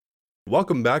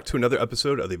Welcome back to another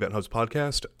episode of the Event Hubs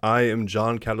podcast. I am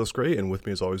John Catalyst Gray, and with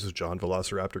me as always is John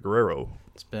Velociraptor Guerrero.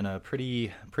 It's been a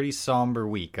pretty somber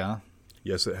week, huh?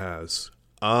 Yes, it has.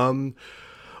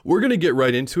 We're going to get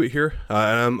right into it here.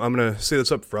 I'm going to say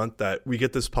this up front, that we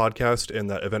get this podcast and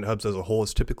that Event Hubs as a whole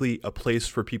is typically a place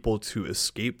for people to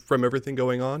escape from everything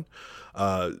going on.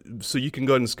 So you can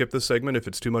go ahead and skip this segment if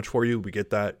it's too much for you. We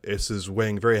get that. This is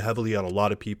weighing very heavily on a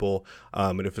lot of people.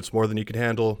 And if it's more than you can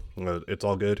handle, it's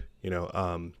all good,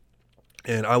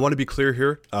 And I want to be clear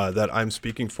here that I'm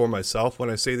speaking for myself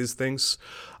when I say these things.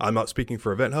 I'm not speaking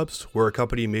for Event Hubs. We're a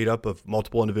company made up of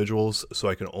multiple individuals, so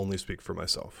I can only speak for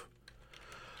myself.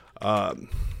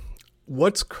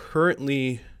 What's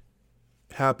currently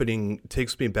happening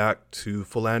takes me back to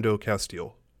Philando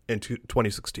Castile in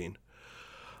 2016,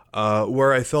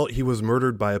 where I felt he was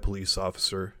murdered by a police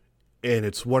officer, and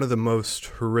it's one of the most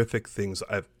horrific things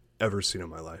I've ever seen in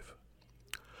my life.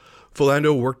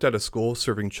 Philando worked at a school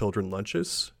serving children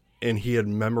lunches, and he had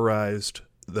memorized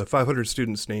the 500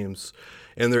 students' names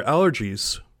and their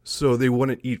allergies so they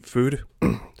wouldn't eat food.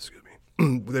 Excuse me.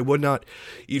 They would not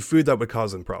eat food that would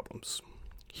cause them problems.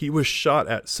 He was shot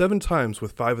at 7 times,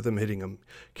 with 5 of them hitting him,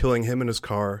 killing him in his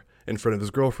car in front of his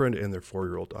girlfriend and their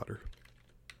 4-year-old daughter.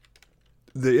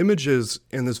 The images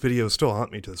in this video still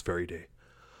haunt me to this very day.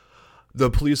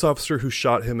 The police officer who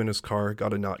shot him in his car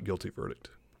got a not guilty verdict.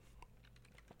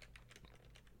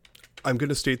 I'm going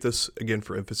to state this again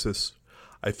for emphasis.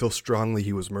 I feel strongly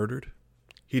he was murdered.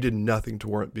 He did nothing to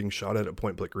warrant being shot at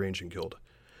point blank range and killed.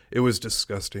 It was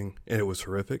disgusting and it was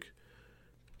horrific.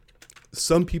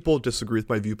 Some people disagree with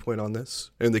my viewpoint on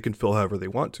this, and they can feel however they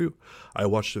want to. I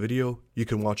watched the video. You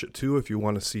can watch it too if you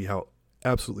want to see how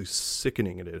absolutely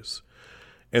sickening it is.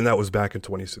 And that was back in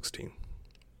 2016.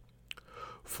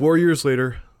 4 years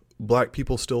later, black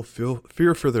people still feel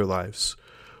fear for their lives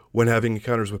when having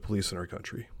encounters with police in our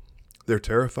country. They're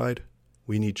terrified.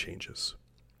 We need changes.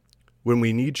 When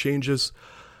we need changes,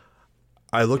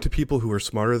 I look to people who are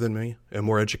smarter than me and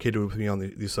more educated with me on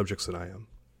these subjects than I am,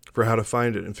 for how to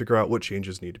find it and figure out what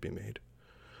changes need to be made.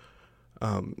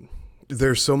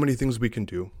 There's so many things we can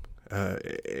do.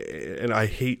 And I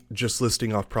hate just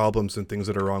listing off problems and things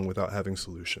that are wrong without having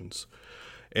solutions.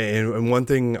 And one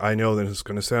thing I know that is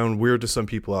going to sound weird to some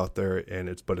people out there,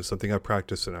 but it's something I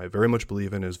practice and I very much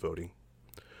believe in, is voting.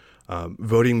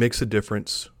 Voting makes a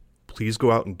difference. Please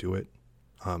go out and do it.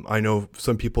 I know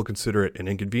some people consider it an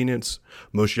inconvenience.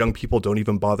 Most young people don't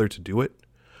even bother to do it.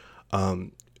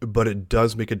 But it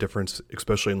does make a difference,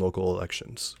 especially in local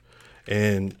elections.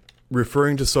 And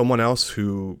referring to someone else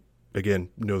who, again,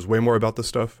 knows way more about this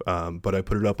stuff, but I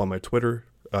put it up on my Twitter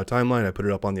timeline. I put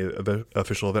it up on the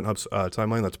official Event Hubs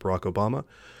timeline. That's Barack Obama.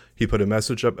 He put a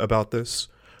message up about this.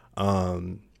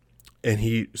 And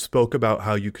he spoke about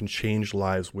how you can change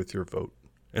lives with your vote.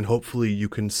 And hopefully you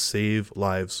can save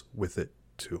lives with it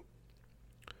too.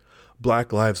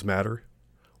 Black lives matter.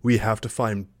 We have to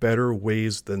find better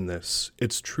ways than this.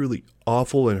 It's truly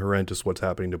awful and horrendous what's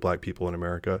happening to black people in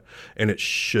America, and it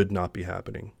should not be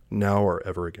happening now or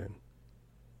ever again.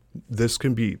 This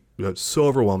can be so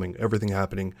overwhelming, everything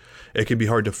happening. It can be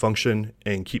hard to function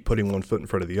and keep putting one foot in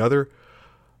front of the other.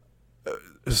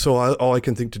 So all I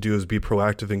can think to do is be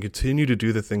proactive and continue to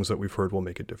do the things that we've heard will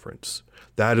make a difference.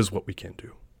 That is what we can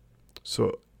do.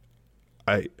 So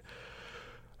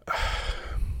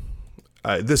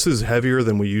this is heavier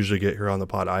than we usually get here on the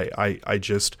pod. I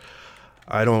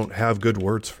don't have good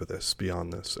words for this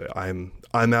beyond this. I'm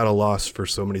at a loss for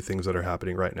so many things that are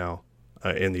happening right now.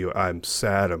 I'm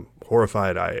sad. I'm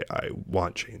horrified. I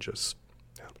want changes.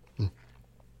 Yeah.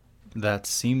 That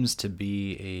seems to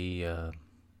be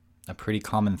a pretty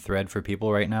common thread for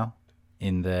people right now,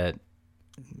 in that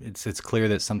it's clear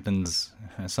that something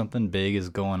big is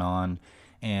going on,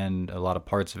 and a lot of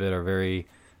parts of it are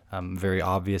very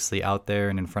obviously out there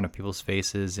and in front of people's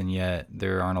faces, and yet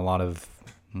there aren't a lot of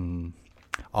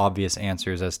obvious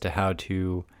answers as to how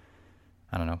to,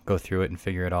 I don't know, go through it and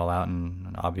figure it all out.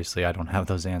 And obviously I don't have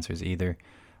those answers either.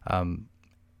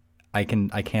 I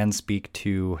can speak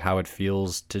to how it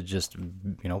feels to just,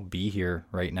 be here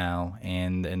right now,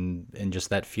 and just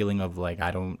that feeling of like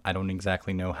I don't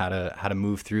exactly know how to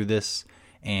move through this,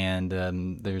 and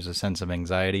there's a sense of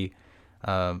anxiety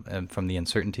from the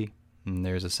uncertainty, and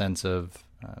there's a sense of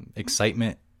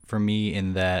excitement for me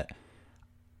in that,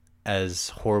 as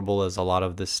horrible as a lot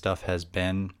of this stuff has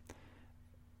been,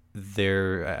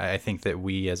 I think that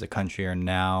we as a country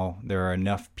there are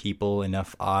enough people,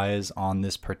 enough eyes on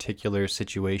this particular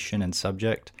situation and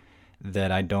subject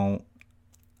that I don't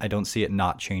see it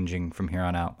not changing from here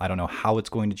on out. I don't know how it's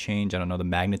going to change. I don't know the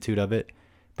magnitude of it,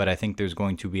 but I think there's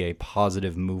going to be a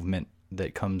positive movement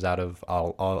that comes out of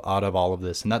all of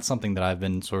this, and that's something that I've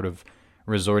been sort of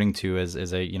resorting to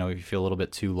as a, you know, if you feel a little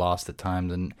bit too lost at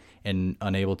times and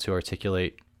unable to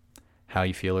articulate how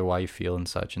you feel or why you feel and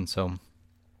such. And so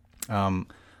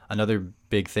another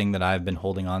big thing that I've been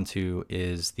holding on to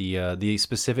is the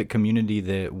specific community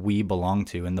that we belong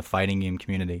to in the fighting game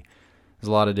community. There's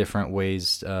a lot of different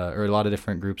ways, or a lot of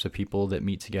different groups of people that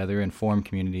meet together and form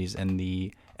communities, and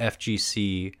the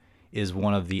FGC is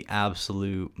one of the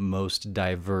absolute most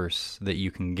diverse that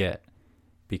you can get,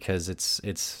 because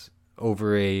it's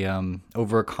over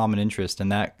a common interest,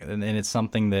 and it's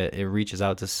something that it reaches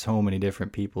out to so many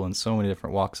different people in so many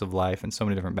different walks of life and so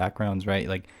many different backgrounds, right?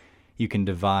 Like, you can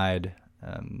divide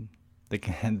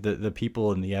the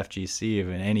people in the FGC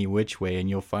in any which way, and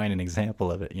you'll find an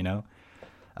example of it, you know.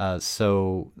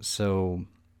 So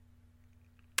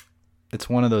it's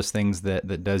one of those things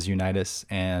that does unite us,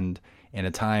 and in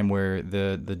a time where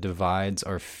the divides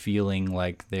are feeling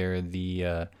like they're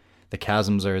the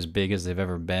chasms are as big as they've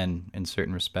ever been in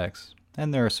certain respects.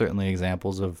 And there are certainly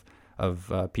examples of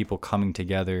people coming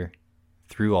together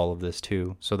through all of this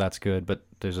too. So that's good. But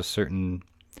there's a certain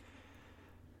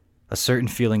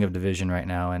feeling of division right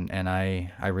now. And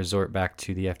I resort back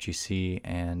to the FGC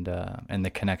and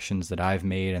the connections that I've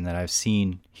made and that I've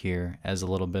seen here as a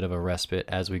little bit of a respite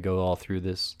as we go all through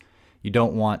this. You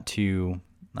don't want to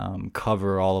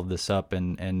cover all of this up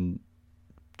and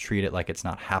treat it like it's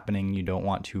not happening. You don't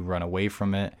want to run away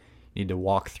from it. You need to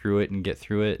walk through it and get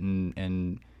through it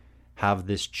and have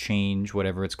this change,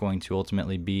 whatever it's going to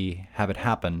ultimately be, have it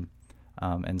happen.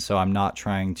 And so I'm not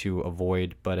trying to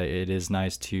avoid, but it is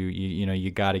nice to,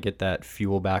 you got to get that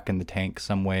fuel back in the tank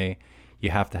some way. You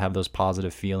have to have those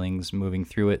positive feelings moving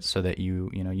through it so that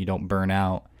you don't burn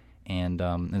out. And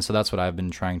so that's what I've been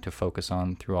trying to focus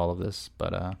on through all of this.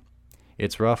 But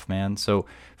it's rough, man. So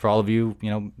for all of you,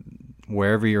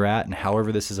 wherever you're at and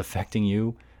however this is affecting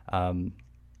you,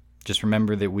 just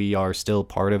remember that we are still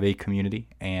part of a community,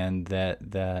 and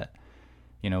that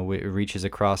it reaches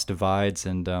across divides,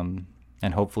 and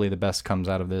hopefully the best comes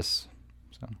out of this.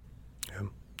 So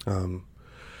yeah,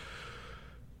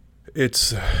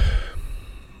 it's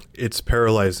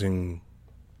paralyzing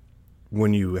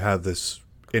when you have this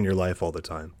in your life all the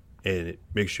time, and it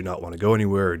makes you not want to go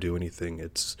anywhere or do anything.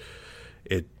 It's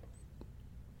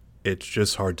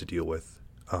just hard to deal with.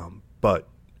 But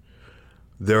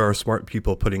there are smart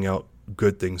people putting out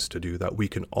good things to do that we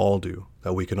can all do,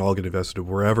 that we can all get invested in.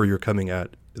 Wherever you're coming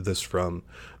at this from,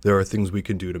 there are things we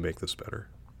can do to make this better.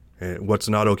 And what's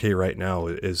not okay right now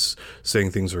is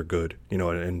saying things are good,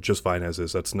 and just fine as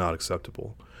is. That's not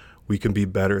acceptable. We can be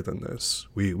better than this.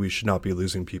 We should not be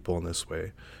losing people in this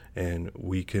way, and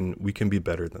we can be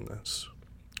better than this.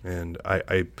 And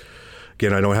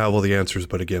Again, I don't have all the answers,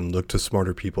 but again, look to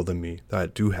smarter people than me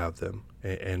that do have them,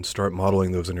 and start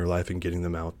modeling those in your life and getting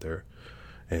them out there,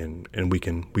 and we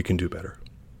can do better.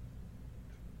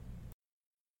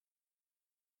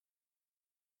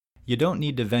 You don't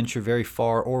need to venture very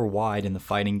far or wide in the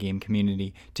fighting game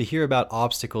community to hear about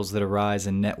obstacles that arise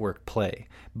in network play.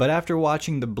 But after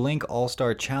watching the Blink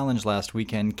All-Star Challenge last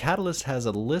weekend, Catalyst has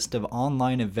a list of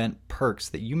online event perks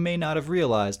that you may not have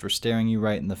realized were staring you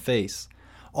right in the face.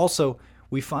 Also,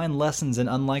 we find lessons in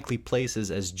unlikely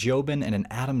places as Jobin and an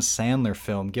Adam Sandler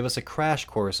film give us a crash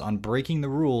course on breaking the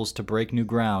rules to break new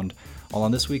ground, all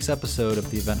on this week's episode of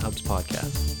the Event Hubs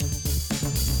podcast.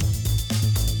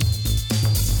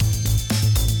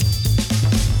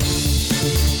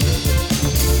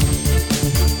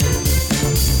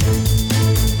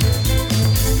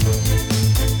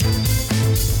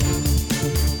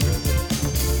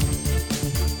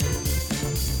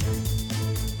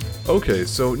 Okay,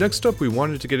 so next up we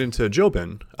wanted to get into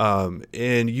Jobin,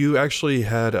 and you actually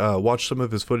had watched some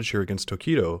of his footage here against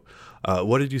Tokido.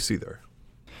 What did you see there?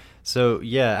 So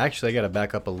yeah, actually I got to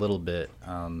back up a little bit.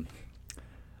 All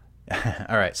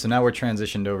right, so now we're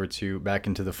transitioned over back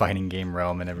into the fighting game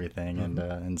realm and everything,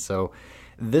 and so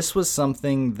this was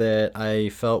something that I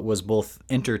felt was both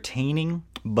entertaining,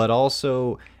 but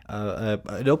also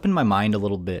it opened my mind a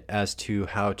little bit as to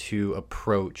how to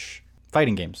approach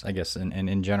fighting games, I guess,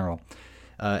 in general.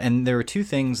 And there were two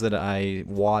things that I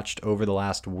watched over the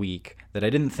last week that I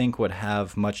didn't think would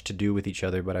have much to do with each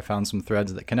other, but I found some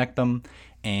threads that connect them,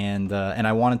 and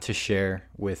I wanted to share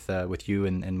with you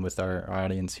and with our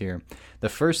audience here. The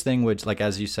first thing, which, like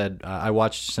as you said, I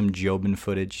watched some Jobin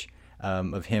footage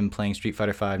of him playing Street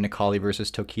Fighter V Necalli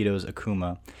versus Tokido's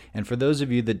Akuma. And for those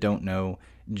of you that don't know,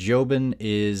 Jobin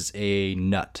is a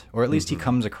nut, or at least he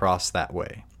comes across that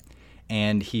way.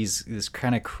 And he's this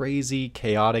kind of crazy,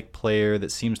 chaotic player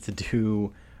that seems to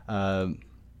do,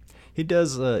 he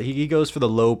does he goes for the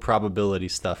low probability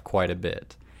stuff quite a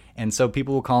bit. And so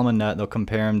people will call him a nut. They'll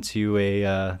compare him to a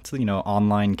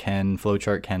online Ken,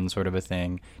 flowchart Ken sort of a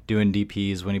thing, doing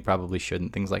DPs when he probably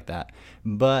shouldn't, things like that.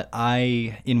 But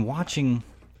in watching,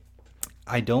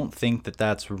 I don't think that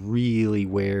that's really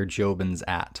where Jobin's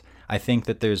at. I think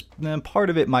that there's part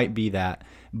of it might be that,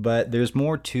 but there's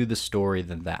more to the story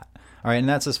than that. All right, and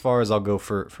that's as far as I'll go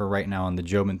for right now on the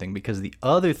Jobin thing, because the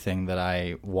other thing that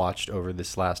I watched over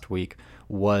this last week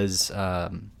was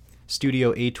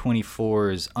Studio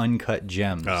A24's Uncut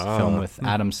Gems film with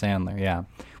Adam Sandler, yeah,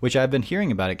 which I've been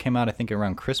hearing about. It came out, I think,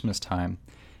 around Christmas time,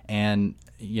 and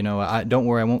don't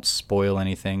worry, I won't spoil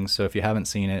anything. So if you haven't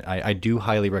seen it, I do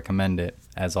highly recommend it,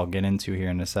 as I'll get into here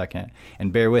in a second.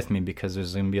 And bear with me because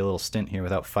there's going to be a little stint here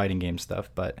without fighting game stuff.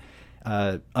 But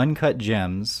Uncut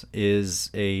Gems is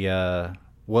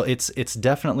it's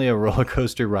definitely a roller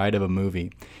coaster ride of a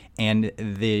movie, and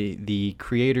the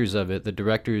creators of it, the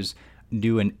directors,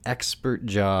 do an expert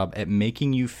job at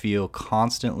making you feel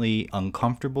constantly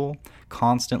uncomfortable,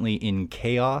 constantly in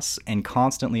chaos, and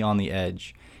constantly on the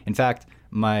edge. In fact,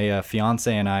 my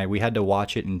fiance and we had to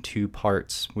watch it in 2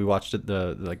 parts. We watched it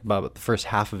about the first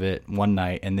half of it one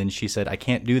night, and then she said, "I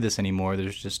can't do this anymore.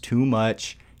 There's just too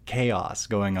much chaos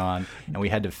going on," and we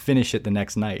had to finish it the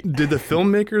next night. Did the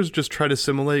filmmakers just try to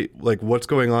simulate like what's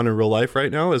going on in real life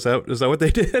right now? Is that what they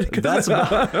did? That's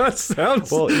that sounds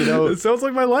it sounds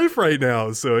like my life right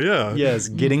now. So yeah. Yes,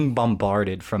 getting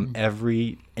bombarded from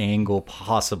every angle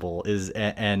possible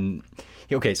and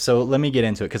okay, so let me get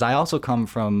into it, because I also come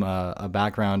from a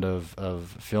background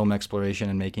of film exploration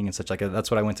and making and such.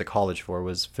 That's what I went to college for,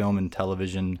 was film and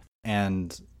television.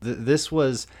 And this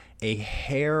was a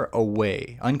hair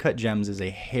away. Uncut Gems is a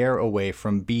hair away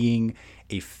from being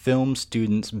a film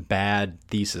student's bad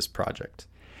thesis project.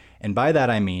 And by that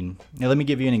I mean, let me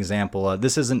give you an example.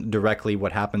 This isn't directly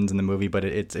what happens in the movie, but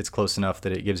it's close enough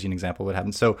that it gives you an example of what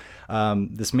happens. So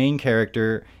this main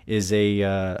character is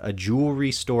a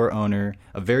jewelry store owner,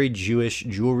 a very Jewish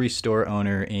jewelry store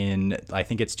owner in, I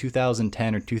think it's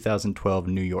 2010 or 2012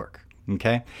 New York.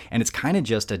 Okay, and it's kind of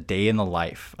just a day in the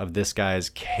life of this guy's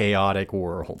chaotic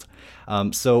world.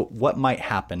 So what might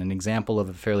happen? An example of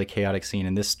a fairly chaotic scene,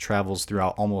 and this travels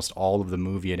throughout almost all of the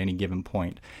movie at any given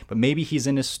point. But maybe he's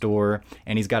in his store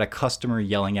and he's got a customer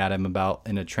yelling at him about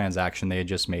in a transaction they had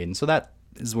just made, and so that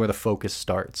is where the focus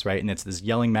starts, right? And it's this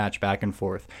yelling match back and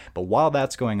forth. But while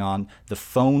that's going on, the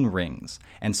phone rings.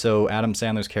 And so Adam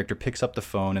Sandler's character picks up the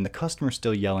phone, and the customer's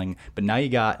still yelling, but now you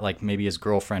got like maybe his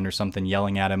girlfriend or something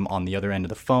yelling at him on the other end of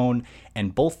the phone,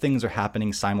 and both things are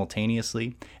happening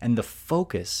simultaneously, and the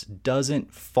focus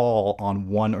doesn't fall on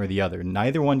one or the other.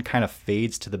 Neither one kind of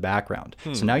fades to the background.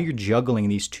 So now you're juggling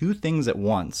these 2 things at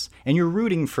once, and you're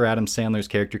rooting for Adam Sandler's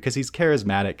character because he's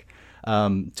charismatic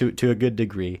to a good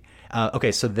degree.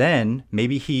 Okay, so then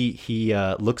maybe he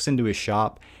looks into his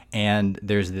shop, and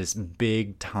there's this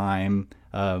big time.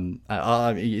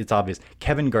 It's obvious.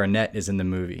 Kevin Garnett is in the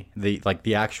movie,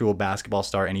 the actual basketball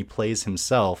star, and he plays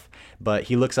himself. But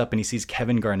he looks up and he sees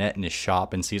Kevin Garnett in his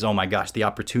shop and sees, oh my gosh, the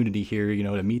opportunity here,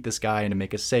 to meet this guy and to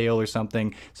make a sale or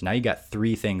something. So now you got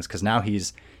 3 things, because now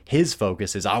his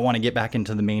focus is, I want to get back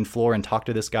into the main floor and talk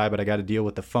to this guy, but I got to deal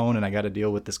with the phone, and I got to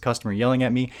deal with this customer yelling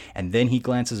at me. And then he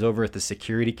glances over at the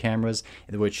security cameras,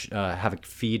 which have a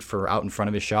feed for out in front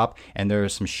of his shop, and there are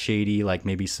some shady, like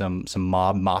maybe some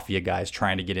mafia guys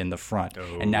trying to get in the front.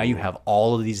 Oh. And now you have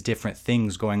all of these different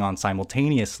things going on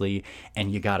simultaneously,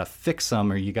 and you got to fix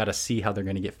them, or you got to see how they're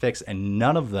going to get fixed, and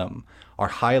none of them are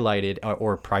highlighted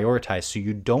or prioritized, so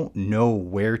you don't know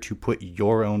where to put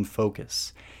your own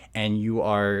focus. And you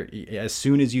are, as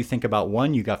soon as you think about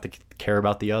one, you got to care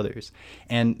about the others.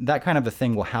 And that kind of a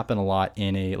thing will happen a lot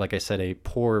in like I said, a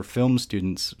poor film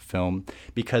student's film,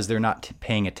 because they're not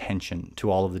paying attention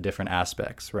to all of the different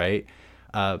aspects, right?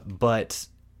 But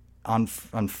on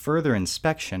further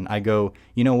inspection, I go,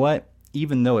 you know what?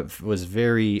 Even though it was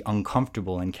very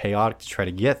uncomfortable and chaotic to try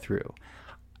to get through,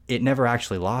 it never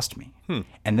actually lost me.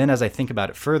 And then as I think about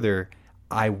it further,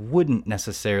 I wouldn't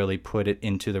necessarily put it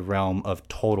into the realm of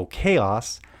total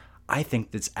chaos. I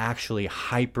think that's actually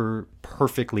hyper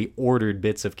perfectly ordered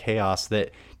bits of chaos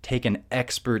that take an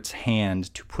expert's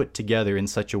hand to put together in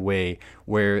such a way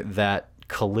where that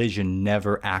collision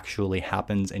never actually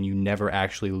happens, and you never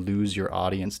actually lose your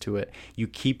audience to it. You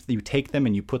take them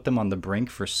and you put them on the brink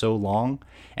for so long,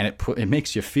 and it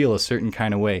makes you feel a certain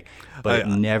kind of way, but it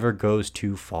never goes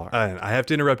too far. I have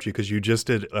to interrupt you, because you just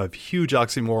did a huge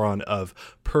oxymoron of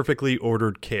perfectly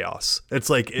ordered chaos. It's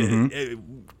like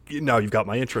Now you've got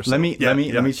my interest. Let me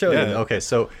show you. Yeah. Okay,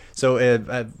 so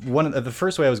one of the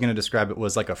first way I was going to describe it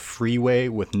was like a freeway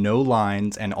with no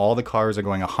lines, and all the cars are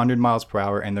going 100 miles per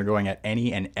hour, and they're going at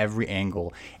any and every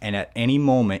angle. And at any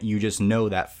moment, you just know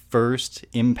that first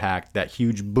impact, that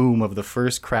huge boom of the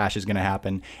first crash is going to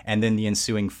happen, and then the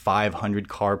ensuing 500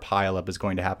 car pileup is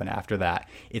going to happen after that.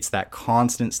 It's that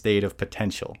constant state of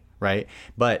potential. Right.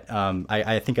 But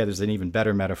I think there's an even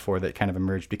better metaphor that kind of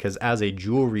emerged, because as a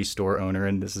jewelry store owner,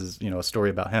 and this is, a story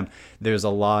about him, there's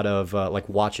a lot of like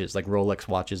watches, like Rolex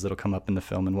watches that'll come up in the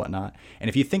film and whatnot. And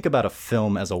if you think about a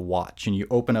film as a watch, and you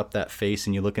open up that face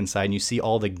and you look inside and you see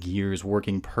all the gears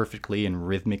working perfectly and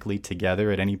rhythmically together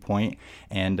at any point,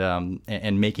 and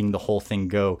making the whole thing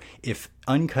go. If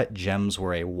Uncut Gems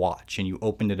were a watch and you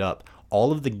opened it up,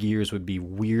 all of the gears would be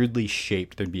weirdly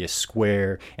shaped. There'd be a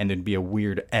square, and there'd be a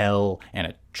weird L and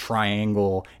a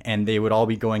triangle, and they would all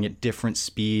be going at different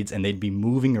speeds, and they'd be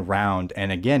moving around. And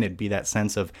again, it'd be that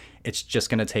sense of it's just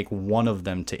going to take one of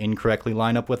them to incorrectly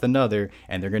line up with another,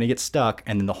 and they're going to get stuck,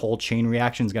 and then the whole chain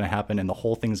reaction is going to happen, and the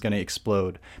whole thing's going to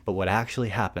explode. But what actually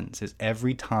happens is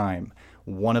every time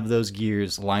one of those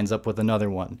gears lines up with another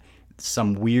one,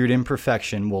 some weird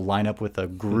imperfection will line up with a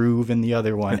groove in the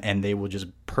other one, and they will just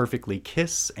perfectly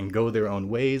kiss and go their own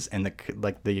ways, and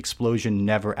the explosion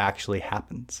never actually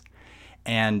happens.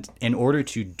 And in order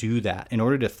to do that, in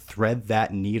order to thread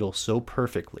that needle so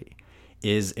perfectly,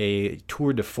 is a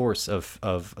tour de force of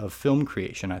film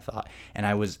creation, I thought. And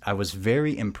I was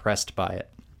very impressed by it.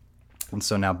 And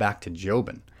so now back to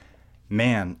Jobin.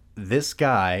 Man, this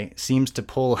guy seems to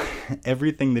pull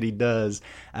everything that he does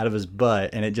out of his butt,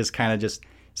 and it just kind of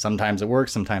sometimes it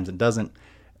works, sometimes it doesn't.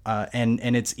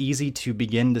 And it's easy to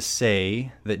begin to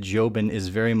say that Jobin is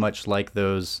very much like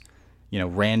those,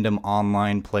 random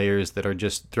online players that are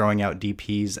just throwing out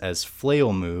DPs as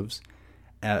flail moves.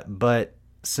 But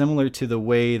similar to the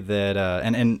way that,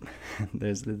 and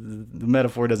there's the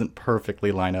metaphor doesn't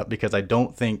perfectly line up, because I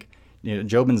don't think,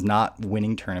 Jobin's not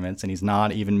winning tournaments, and he's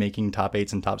not even making top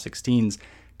 8s and top 16s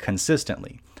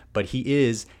consistently. But he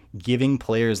is giving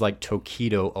players like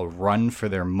Tokido a run for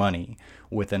their money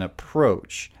with an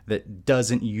approach that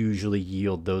doesn't usually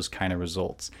yield those kind of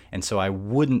results. And so I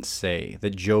wouldn't say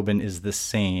that Jobin is the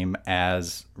same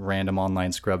as Random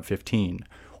Online Scrub 15,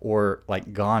 or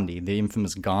like Gandhi, the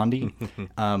infamous Gandhi,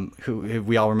 who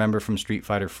we all remember from Street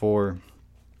Fighter 4.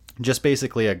 Just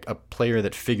basically a player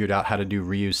that figured out how to do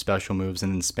Ryu's special moves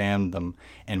and then spammed them,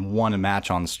 and won a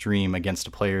match on stream against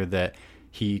a player that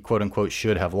he quote-unquote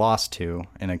should have lost to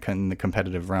in the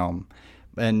competitive realm.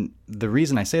 And the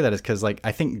reason I say that is because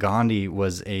I think Gandhi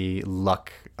was a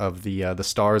luck of the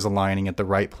stars aligning at the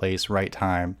right place, right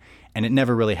time, and it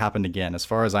never really happened again. As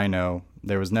far as I know,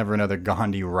 there was never another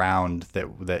Gandhi round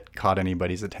that caught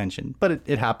anybody's attention. But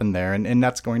it happened there, and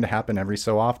that's going to happen every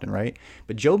so often, right?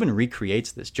 But Jobin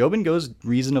recreates this. Jobin goes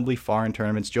reasonably far in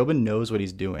tournaments. Jobin knows what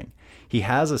he's doing. He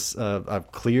has a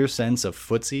clear sense of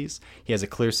footsies. He has a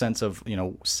clear sense of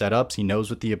setups. He knows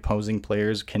what the opposing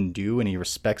players can do, and he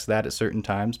respects that at certain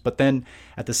times. But then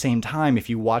at the same time, if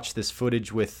you watch this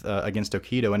footage with against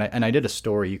Tokido, and I did a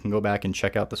story. You can go back and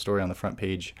check out the story on the front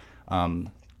page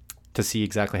to see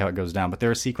exactly how it goes down. But there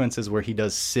are sequences where he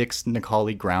does 6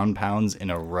 Necalli ground pounds in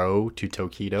a row to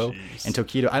Tokido. Jeez. And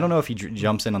Tokido, I don't know if he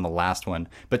jumps in on the last one,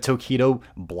 but Tokido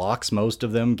blocks most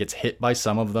of them, gets hit by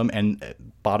some of them, and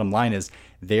bottom line is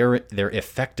they're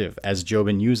effective as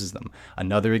Jobin uses them.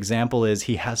 Another example is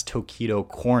he has Tokido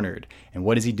cornered. And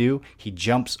what does he do? He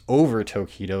jumps over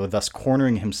Tokido, thus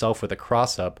cornering himself with a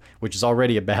cross-up, which is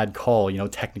already a bad call,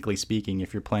 technically speaking,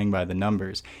 if you're playing by the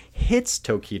numbers. Hits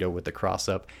Tokido with the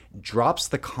cross-up, drops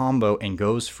the combo, and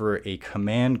goes for a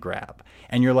command grab.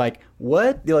 And you're like,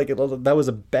 what? You're like, that was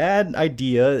a bad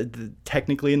idea,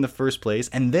 technically, in the first place.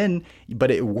 And then,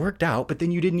 but it worked out, but then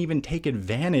you didn't even take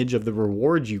advantage of the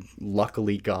reward you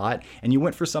luckily got, and you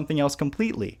went for something else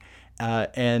completely.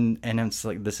 And it's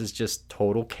like, this is just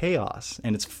total chaos.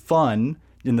 And it's fun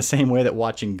in the same way that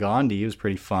watching Gandhi was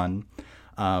pretty fun.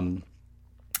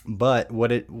 But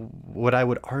what I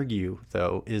would argue,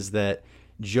 though, is that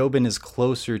Jobin is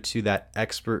closer to that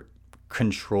expert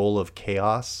control of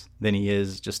chaos than he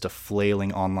is just a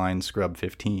flailing online Scrub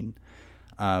 15.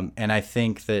 And I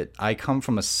think that I come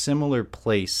from a similar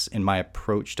place in my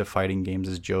approach to fighting games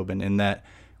as Jobin, in that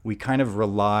we kind of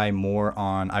rely more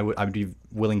on, I would be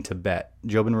willing to bet,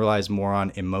 Jobin relies more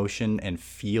on emotion and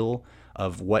feel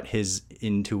of what his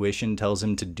intuition tells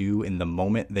him to do in the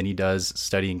moment than he does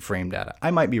studying frame data. I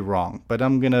might be wrong, but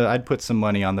I'd put some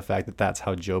money on the fact that that's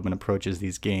how Jobin approaches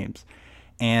these games.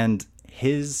 And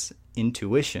his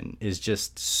intuition is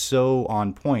just so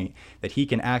on point that he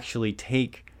can actually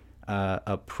take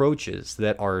approaches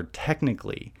that are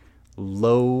technically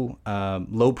low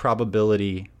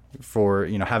probability for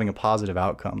having a positive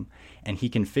outcome, and he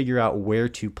can figure out where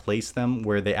to place them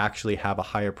where they actually have a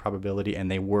higher probability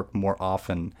and they work more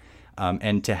often.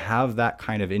 And to have that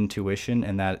kind of intuition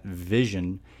and that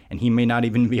vision, and he may not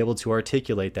even be able to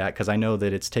articulate that, because I know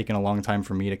that it's taken a long time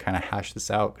for me to kind of hash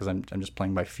this out, because I'm just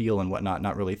playing by feel and whatnot,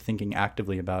 not really thinking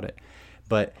actively about it.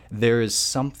 But there is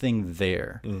something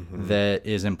there that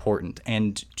is important.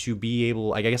 And to be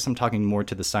able, I guess I'm talking more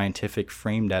to the scientific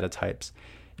frame data types,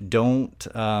 don't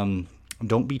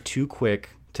be too quick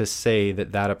to say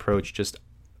that approach just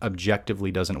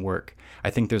objectively doesn't work. I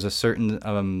think there's a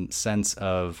certain sense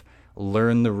of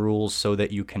learn the rules so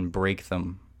that you can break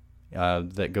them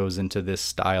that goes into this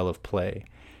style of play.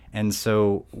 And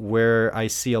so where I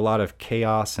see a lot of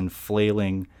chaos and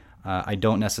flailing, I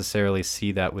don't necessarily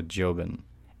see that with Jobin.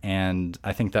 And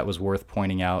I think that was worth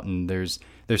pointing out, and there's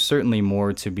certainly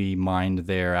more to be mined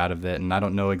there out of it, and I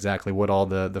don't know exactly what all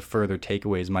the further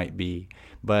takeaways might be,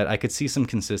 but I could see some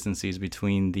consistencies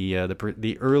between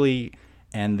the early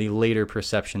and the later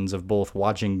perceptions of both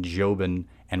watching Jobin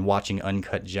and watching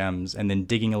Uncut Gems, and then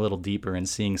digging a little deeper and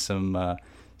seeing some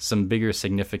bigger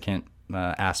significant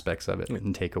aspects of it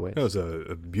and takeaways. That was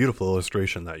a beautiful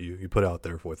illustration that you put out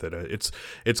there with it.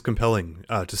 It's compelling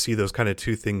to see those kind of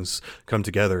two things come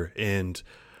together, and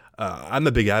I'm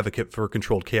a big advocate for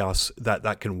controlled chaos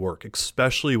that can work,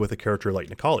 especially with a character like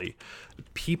Necalli.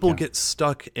 People get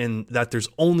stuck in that there's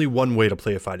only one way to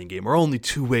play a fighting game, or only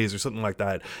two ways, or something like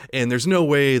that. And there's no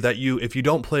way that if you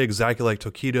don't play exactly like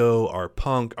Tokido or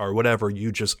Punk or whatever,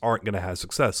 you just aren't going to have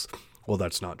success. Well,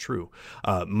 that's not true.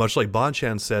 Much like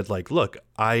Bonchan said, look,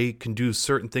 I can do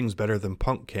certain things better than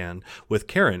Punk can with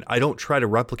Karen. I don't try to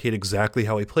replicate exactly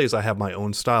how he plays. I have my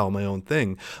own style, my own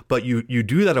thing. But you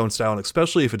do that own style, and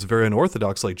especially if it's very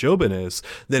unorthodox like Jobin is,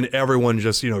 then everyone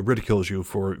just ridicules you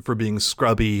for being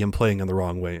scrubby and playing in the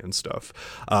wrong way and stuff.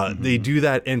 They do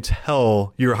that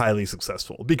until you're highly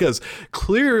successful, because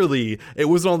clearly it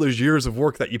wasn't all those years of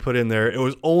work that you put in there. It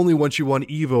was only once you won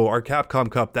EVO or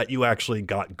Capcom Cup that you actually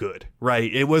got good,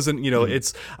 right? It wasn't,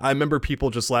 I remember people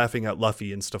just laughing at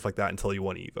Luffy and stuff like that until you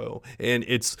won EVO. And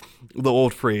it's the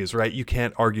old phrase, right? You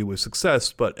can't argue with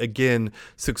success, but again,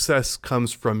 success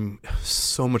comes from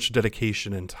so much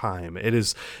dedication and time.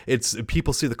 It's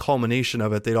people see the culmination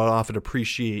of it. They don't often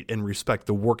appreciate and respect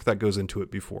the work that goes into it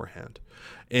beforehand.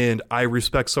 And I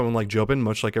respect someone like Jobin,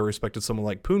 much like I respected someone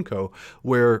like Punko,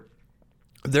 where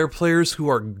they're players who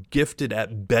are gifted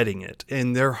at betting it,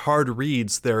 and their hard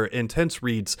reads, their intense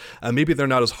reads, maybe they're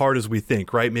not as hard as we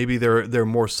think, right? Maybe they're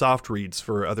more soft reads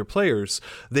for other players.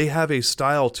 They have a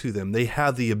style to them. They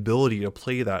have the ability to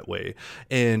play that way.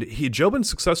 And Jobin's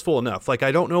successful enough. Like,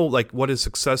 I don't know what his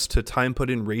success to time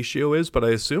put in ratio is, but I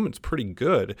assume it's pretty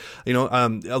good. A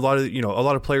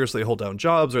lot of players, they hold down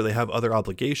jobs or they have other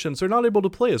obligations. They're not able to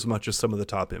play as much as some of the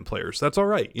top end players. That's all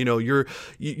right.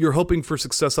 You're hoping for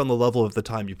success on the level of the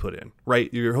time you put in, right?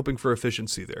 You're hoping for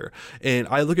efficiency there. And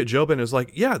I look at Jobin as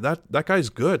that guy's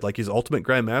good. Like, he's ultimate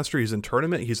grandmaster. He's in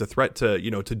tournament. He's a threat to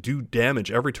do damage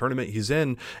every tournament he's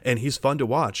in, and he's fun to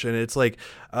watch. And it's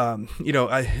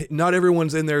not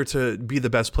everyone's in there to be the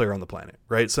best player on the planet,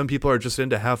 right? Some people are just in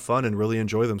to have fun and really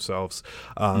enjoy themselves.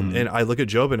 And I look at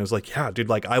Jobin as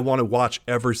I want to watch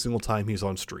every single time he's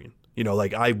on stream.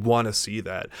 I want to see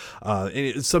that.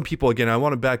 And some people, again, I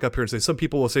want to back up here and say, some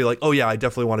people will say oh yeah, I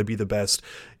definitely want to be the best.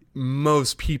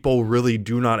 Most people really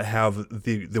do not have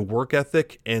the work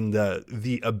ethic and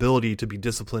the ability to be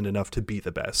disciplined enough to be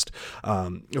the best.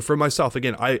 For myself,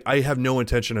 again, I have no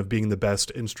intention of being the best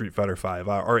in Street Fighter V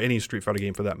or any Street Fighter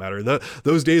game for that matter.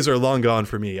 Those days are long gone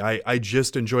for me. I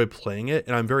just enjoy playing it,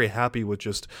 and I'm very happy with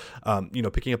just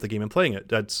picking up the game and playing it.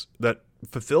 That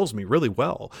fulfills me really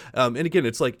well. And again,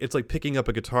 it's like picking up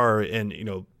a guitar, and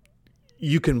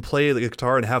you can play the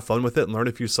guitar and have fun with it and learn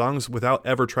a few songs without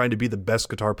ever trying to be the best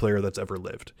guitar player that's ever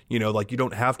lived. You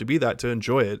don't have to be that to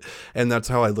enjoy it. And that's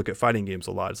how I look at fighting games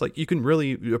a lot. It's you can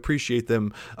really appreciate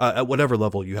them at whatever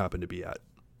level you happen to be at.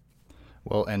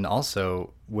 Well, and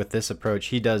also with this approach,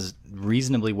 he does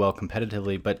reasonably well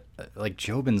competitively, but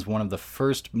Jobin's one of the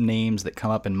first names that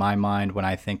come up in my mind when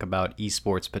I think about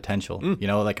esports potential,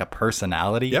 a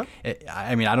personality. Yeah.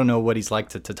 I don't know what he's like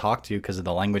to talk to because of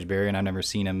the language barrier, and I've never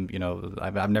seen him,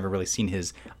 I've never really seen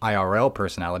his IRL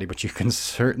personality, but you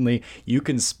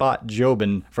can spot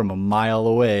Jobin from a mile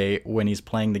away when he's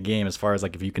playing the game, as far as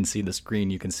if you can see the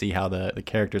screen, you can see how the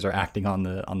characters are acting on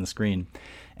the screen.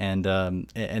 And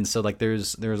so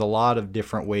there's a lot of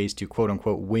different ways to quote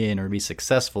unquote win or be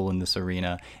successful in this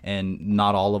arena, and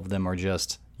not all of them are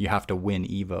just you have to win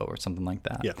Evo or something like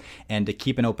that. Yeah. And to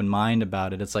keep an open mind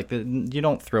about it, it's like you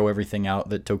don't throw everything out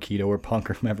that Tokido or Punk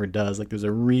or whoever does. Like there's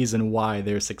a reason why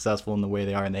they're successful in the way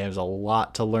they are, and there's a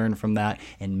lot to learn from that,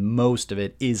 and most of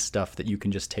it is stuff that you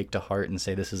can just take to heart and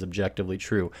say this is objectively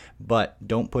true. But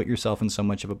don't put yourself in so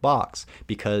much of a box,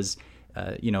 because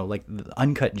like the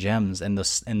Uncut Gems and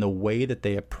the way that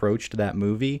they approached that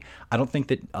movie, I don't think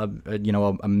that a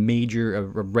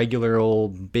regular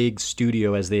old big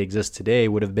studio as they exist today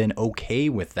would have been okay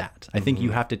with that. I think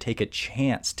you have to take a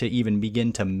chance to even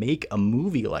begin to make a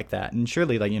movie like that. And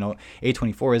surely,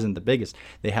 A24 isn't the biggest.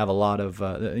 They have a lot of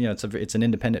it's an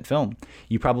independent film.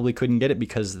 You probably couldn't get it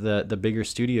because the bigger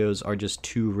studios are just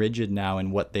too rigid now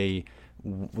in what they,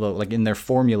 like in their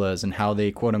formulas and how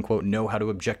they quote unquote know how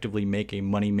to objectively make a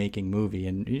money making movie.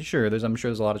 And I'm sure there's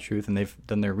a lot of truth, and they've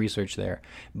done their research there.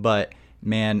 But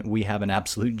man, we have an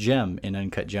absolute gem in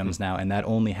Uncut Gems now, and that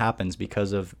only happens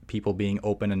because of people being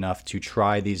open enough to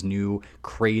try these new,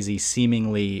 crazy,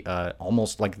 seemingly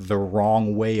almost like the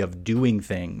wrong way of doing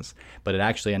things. But it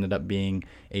actually ended up being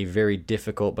a very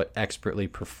difficult but expertly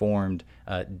performed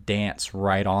dance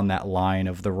right on that line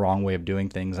of the wrong way of doing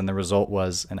things, and the result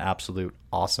was an absolute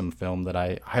awesome film that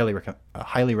I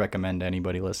highly recommend to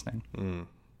anybody listening.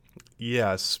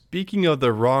 Yeah, speaking of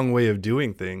the wrong way of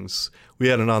doing things, we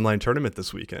had an online tournament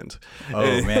this weekend.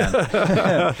 Oh, man.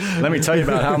 Let me tell you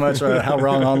about how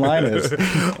wrong online is.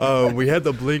 We had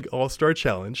the Blink All-Star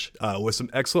Challenge with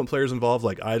some excellent players involved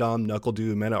like Idom,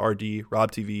 NuckleDo, Mena RD,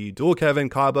 Rob TV, Dual Kevin,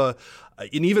 Kaba,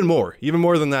 and even more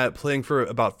than that, playing for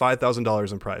about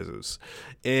 $5,000 in prizes.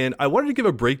 And I wanted to give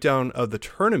a breakdown of the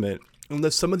tournament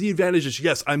and some of the advantages.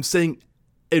 Yes, I'm saying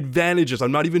advantages.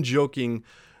 I'm not even joking,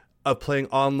 of playing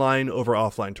online over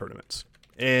offline tournaments.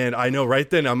 And I know right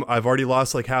then I've already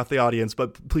lost like half the audience,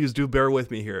 but please do bear with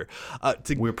me here.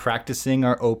 We're practicing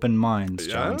our open minds,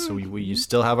 John, so you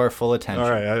still have our full attention.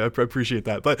 All right, I appreciate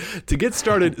that. But to get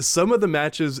started, some of the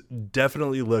matches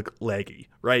definitely look laggy,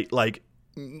 right? Like,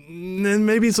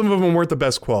 maybe some of them weren't the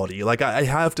best quality. Like, I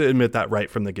have to admit that right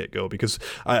from the get-go, because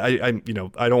I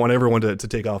don't want everyone to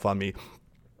take off on me.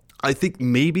 I think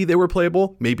maybe they were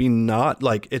playable, maybe not.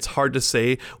 Like, it's hard to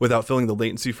say without feeling the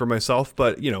latency for myself,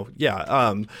 but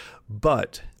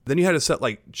but then you had a set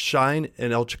like Shine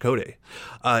and El Chicote.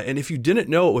 And if you didn't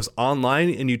know it was online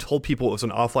and you told people it was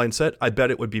an offline set, I bet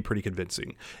it would be pretty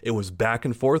convincing. It was back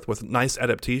and forth with nice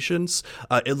adaptations.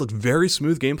 It looked very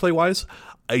smooth gameplay wise.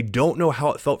 I don't know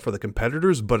how it felt for the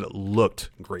competitors, but it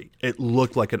looked great. It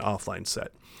looked like an offline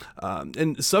set.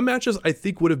 And some matches I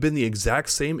think would have been the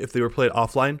exact same if they were played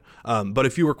offline, but a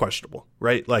few were questionable,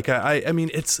 right? Like, I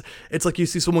mean, it's like you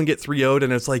see someone get 3-0'd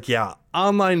and it's like, yeah,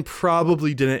 online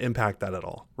probably didn't impact that at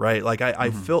all, right? Like,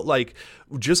 I felt like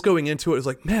just going into it was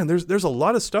like, man, there's a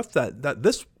lot of stuff that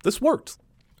this worked.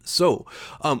 So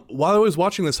while I was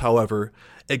watching this, however,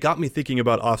 it got me thinking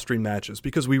about off-stream matches,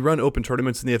 because we run open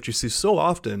tournaments in the FGC so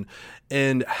often,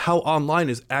 and how online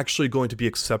is actually going to be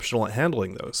exceptional at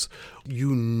handling those.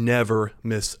 You never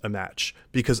miss a match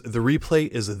because the replay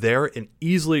is there and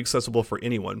easily accessible for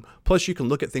anyone. Plus, you can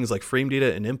look at things like frame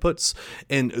data and inputs,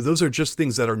 and those are just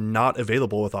things that are not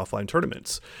available with offline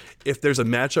tournaments. If there's a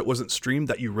match that wasn't streamed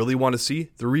that you really want to see,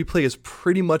 the replay is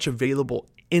pretty much available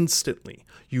instantly.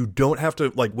 You don't have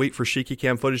to like wait for shaky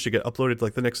cam footage to get uploaded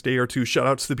like the next day or two. Shout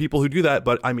out to the people who do that.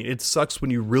 But I mean, it sucks when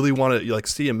you really want to like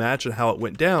see a match and how it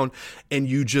went down, and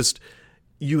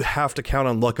you have to count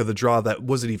on luck of the draw. That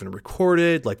wasn't even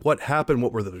recorded. Like, what happened?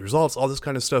 What were the results? All this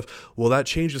kind of stuff. Well, that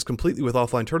changes completely with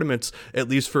offline tournaments, at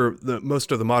least for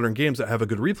most of the modern games that have a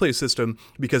good replay system,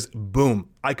 because boom,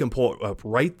 I can pull it up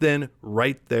right then,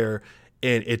 right there.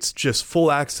 And it's just full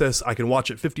access. I can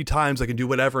watch it 50 times. I can do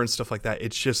whatever and stuff like that.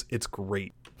 It's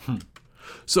great.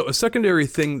 So a secondary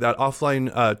thing that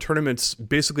offline tournaments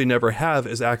basically never have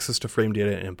is access to frame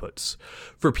data and inputs.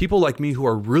 For people like me who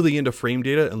are really into frame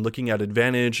data and looking at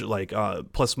advantage, like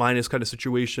plus minus kind of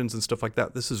situations and stuff like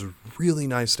that, this is really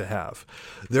nice to have.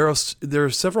 There are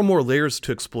several more layers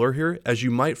to explore here, as you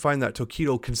might find that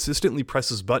Tokido consistently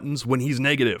presses buttons when he's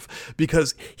negative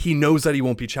because he knows that he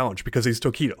won't be challenged because he's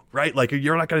Tokido, right? Like,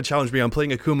 you're not going to challenge me. I'm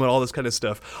playing Akuma and all this kind of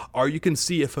stuff. Or you can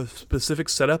see if a specific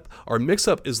setup or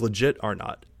mix-up is legit or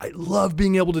not. I love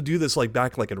being able to do this, like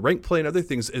back like in rank play and other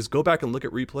things, is go back and look at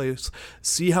replays,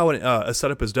 see how a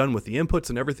setup is done with the inputs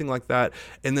and everything like that,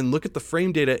 and then look at the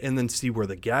frame data and then see where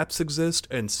the gaps exist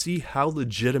and see how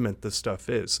legitimate this stuff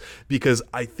is. Because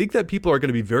I think that people are going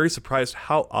to be very surprised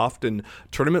how often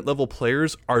tournament level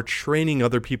players are training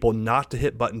other people not to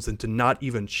hit buttons and to not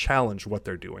even challenge what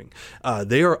they're doing.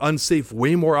 They are unsafe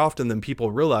way more often than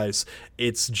people realize.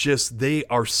 It's just they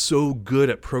are so good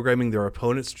at programming their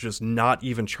opponents to just not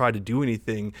even try to do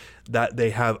anything, that they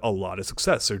have a lot of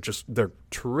success. They're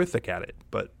terrific at it.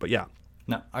 But yeah.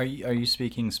 Now, are you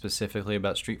speaking specifically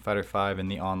about Street Fighter V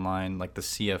and the online, like the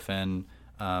CFN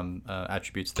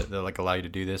attributes that like allow you to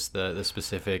do this, the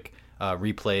specific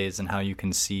replays and how you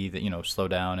can see that, slow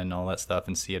down and all that stuff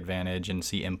and see advantage and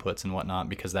see inputs and whatnot,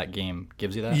 because that game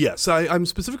gives you that? Yes, I'm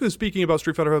specifically speaking about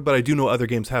Street Fighter V, but I do know other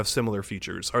games have similar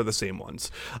features, are the same ones.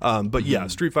 But yeah,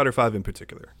 Street Fighter V in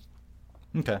particular.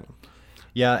 Okay.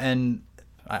 Yeah, and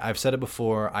I've said it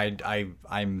before.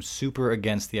 I'm super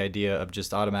against the idea of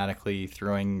just automatically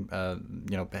throwing,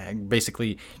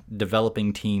 basically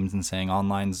developing teams and saying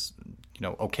online's,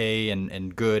 okay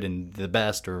and good and the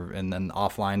best, and then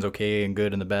offline's okay and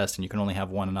good and the best, and you can only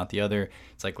have one and not the other.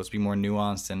 It's like, let's be more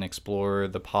nuanced and explore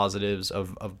the positives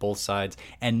of both sides,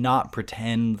 and not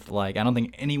pretend like, I don't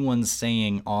think anyone's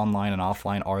saying online and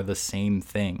offline are the same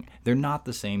thing. They're not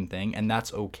the same thing, and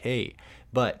that's okay.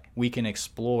 But we can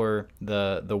explore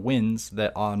the wins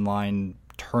that online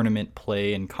tournament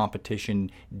play and competition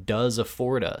does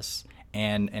afford us,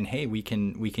 and hey, we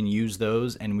can use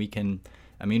those, and we can,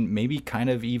 maybe kind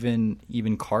of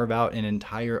even carve out an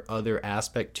entire other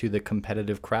aspect to the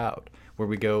competitive crowd, where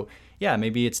we go, yeah,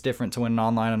 maybe it's different to win an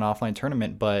online and offline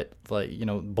tournament, but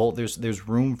both, there's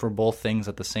room for both things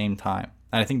at the same time.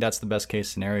 And I think that's the best case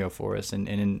scenario for us. And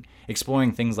in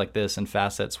exploring things like this and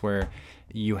facets where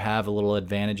you have a little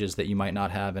advantages that you might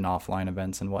not have in offline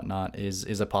events and whatnot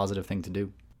is a positive thing to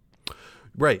do.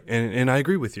 Right, and I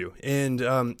agree with you. And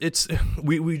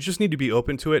we just need to be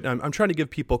open to it. I'm trying to give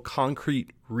people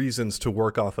concrete reasons to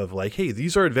work off of, like, hey,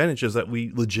 these are advantages that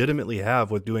we legitimately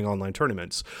have with doing online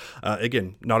tournaments.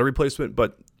 Again, not a replacement,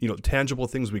 but tangible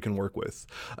things we can work with.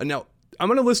 Now, I'm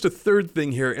going to list a third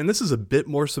thing here, and this is a bit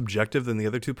more subjective than the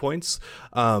other 2 points.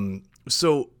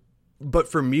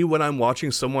 But for me, when I'm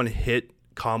watching someone hit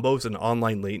combos and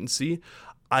online latency,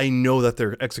 I know that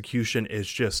their execution is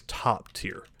just top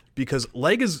tier. Because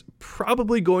lag is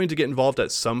probably going to get involved at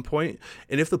some point,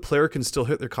 and if the player can still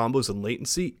hit their combos in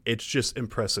latency, it's just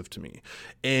impressive to me.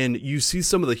 And you see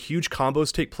some of the huge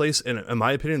combos take place, and in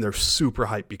my opinion, they're super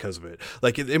hyped because of it.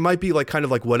 Like, it might be like kind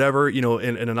of like whatever, in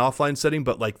an offline setting,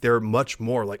 but like they're much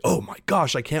more like, oh my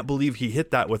gosh, I can't believe he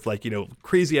hit that with like,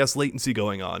 crazy ass latency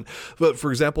going on. But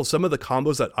for example, some of the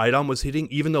combos that Idom was hitting,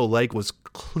 even though lag was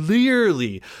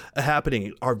clearly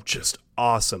happening, are just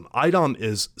awesome. Idom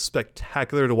is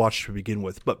spectacular to watch to begin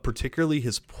with, but particularly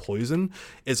his poison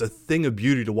is a thing of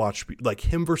beauty to watch.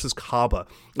 Like him versus Kaba,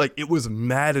 like it was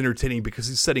mad entertaining because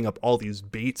he's setting up all these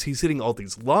baits, he's hitting all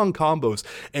these long combos,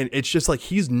 and it's just like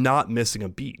he's not missing a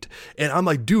beat. And I'm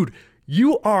like, dude,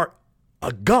 you are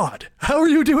a god. How are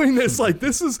you doing this? Like,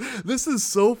 this is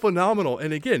so phenomenal.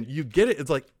 And again, you get it.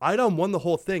 It's like Idom won the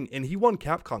whole thing, and he won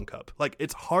Capcom Cup. Like,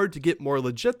 it's hard to get more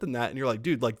legit than that. And you're like,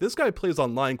 dude, like this guy plays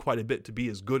online quite a bit to be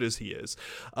as good as he is.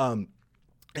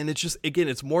 And it's just, again,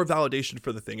 it's more validation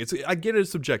for the thing. I get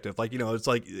it's subjective. Like, it's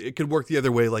like, it could work the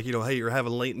other way. Like, hey, you're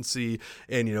having latency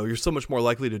and, you're so much more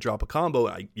likely to drop a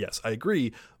combo. Yes, I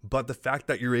agree. But the fact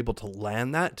that you're able to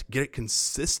land that, to get it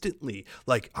consistently,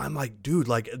 like, I'm like, dude,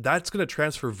 like, that's going to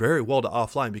transfer very well to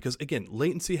offline because, again,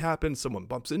 latency happens, someone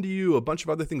bumps into you, a bunch of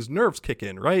other things, nerves kick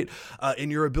in, right? And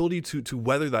your ability to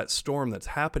weather that storm that's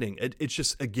happening, it's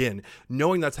just, again,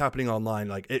 knowing that's happening online,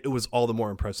 like, it was all the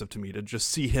more impressive to me to just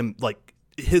see him, like,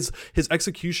 his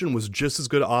execution was just as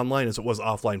good online as it was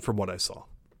offline from what I saw.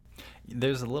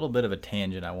 There's a little bit of a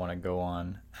tangent I want to go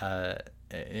on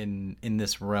in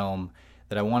this realm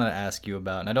that I wanted to ask you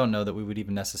about, and I don't know that we would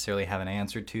even necessarily have an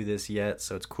answer to this yet,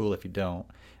 so it's cool if you don't.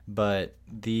 But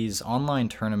these online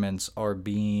tournaments are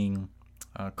being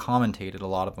commentated, a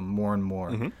lot of them, more and more.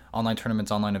 Mm-hmm. Online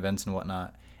tournaments, online events, and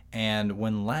whatnot. And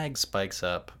when lag spikes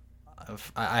up,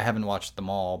 I haven't watched them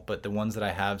all, but the ones that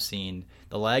I have seen,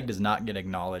 the lag does not get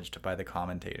acknowledged by the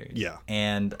commentators. Yeah.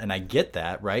 And I get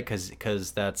that, right?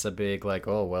 Because that's a big, like,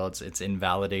 oh, well, it's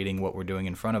invalidating what we're doing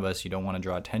in front of us. You don't want to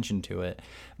draw attention to it.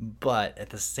 But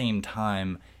at the same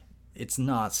time, it's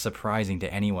not surprising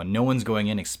to anyone. No one's going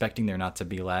in expecting there not to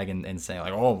be lag and saying,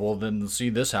 like, oh, well, then see,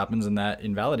 this happens and that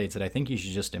invalidates it. I think you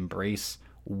should just embrace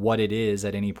what it is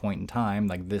at any point in time.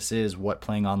 Like, this is what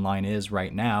playing online is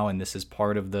right now, and this is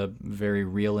part of the very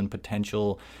real and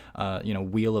potential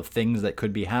wheel of things that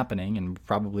could be happening and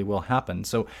probably will happen.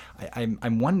 So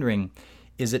I'm wondering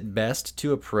is it best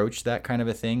to approach that kind of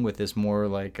a thing with this more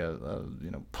like a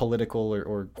political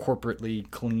or corporately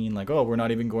clean, like, oh, we're not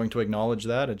even going to acknowledge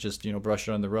that, it just, brush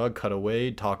it on the rug, cut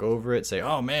away, talk over it, say,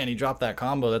 oh man, he dropped that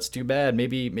combo, that's too bad,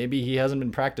 maybe he hasn't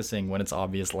been practicing, when it's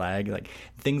obvious lag, like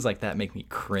things like that make me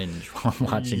cringe while I'm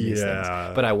watching these things.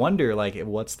 But I wonder, like,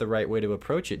 what's the right way to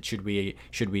approach it? Should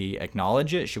we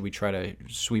acknowledge it? Should we try to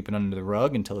sweep it under the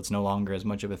rug until it's no longer as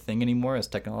much of a thing anymore as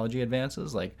technology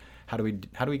advances? Like, how do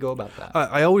we go about that?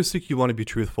 I always think you want to be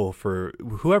truthful for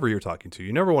whoever you're talking to.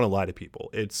 You never want to lie to people.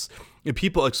 It's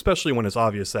people, especially when it's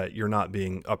obvious that you're not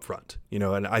being upfront,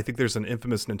 and I think there's an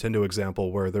infamous Nintendo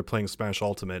example where they're playing Smash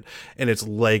Ultimate and it's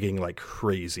lagging like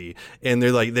crazy. And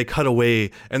they're like, they cut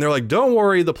away and they're like, don't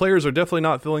worry, the players are definitely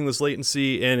not feeling this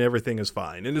latency and everything is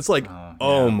fine. And it's like,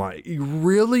 oh my,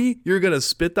 really? You're going to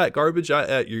spit that garbage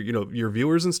at your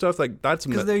viewers and stuff? Like, that's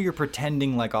because there you're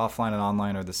pretending like offline and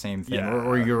online are the same thing,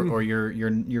 or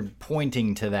you're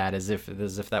pointing to that as if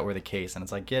that were the case. And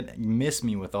it's like, you miss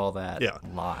me with all that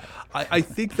lie. I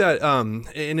think that,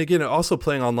 and again, also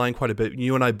playing online quite a bit,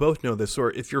 you and I both know this,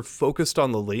 or if you're focused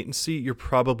on the latency, you're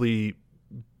probably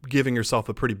giving yourself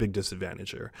a pretty big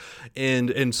disadvantage here.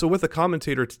 And so with the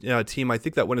commentator team, I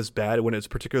think that when it's bad, when it's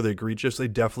particularly egregious, they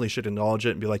definitely should acknowledge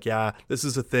it and be like, yeah, this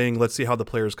is a thing. Let's see how the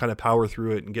players kind of power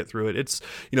through it and get through it. It's,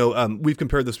 we've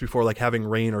compared this before, like having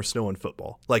rain or snow in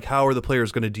football. Like, how are the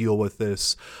players going to deal with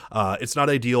this? It's not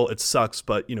ideal. It sucks,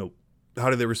 but, how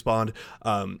do they respond?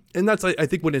 And that's, I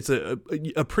think, when it's a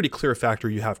pretty clear factor,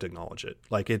 you have to acknowledge it.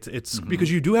 Like, it's because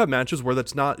you do have matches where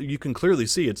that's not, you can clearly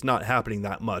see it's not happening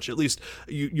that much. At least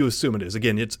you assume it is.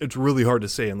 Again, it's really hard to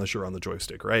say unless you're on the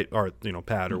joystick, right? Or,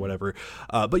 pad or whatever.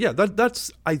 But yeah, that's,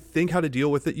 I think, how to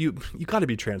deal with it. You got to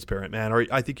be transparent, man. Or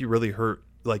I think you really hurt,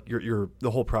 like,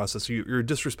 the whole process. You're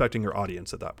disrespecting your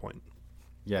audience at that point.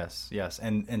 Yes.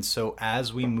 And so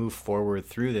as we move forward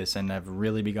through this and have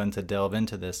really begun to delve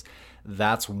into this,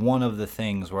 that's one of the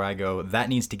things where I go, that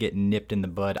needs to get nipped in the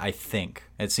bud, I think.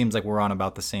 It seems like we're on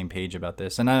about the same page about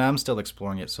this. And I'm still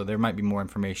exploring it, so there might be more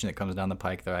information that comes down the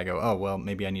pike that I go, oh, well,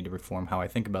 maybe I need to reform how I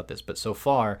think about this. But so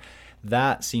far,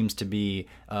 that seems to be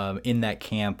in that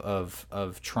camp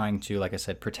of trying to, like I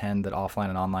said, pretend that offline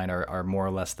and online are more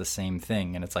or less the same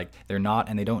thing. And it's like, they're not,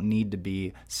 and they don't need to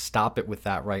be. Stop it with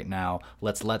that right now.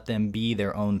 Let's let them be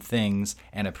their own things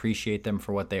and appreciate them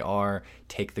for what they are.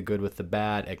 Take the good with the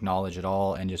bad, acknowledge it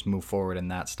all, and just move forward in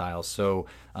that style. So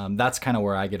that's kind of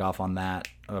where I get off on that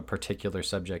particular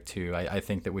subject too. I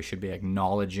think that we should be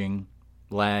acknowledging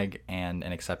lag and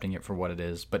accepting it for what it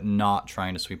is, but not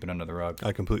trying to sweep it under the rug.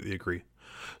 I completely agree.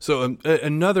 So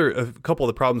a couple of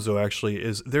the problems, though, actually,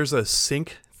 is there's a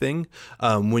sync thing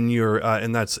when you're,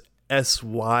 and that's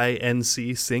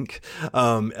SYNC sync,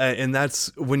 and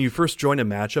that's when you first join a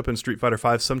matchup in Street Fighter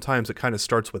V. Sometimes it kind of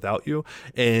starts without you,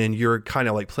 and you're kind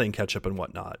of like playing catch up and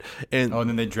whatnot. And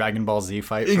then they Dragon Ball Z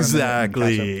fight.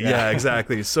 Exactly. Yeah,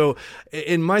 exactly. So,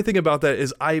 and my thing about that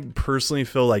is, I personally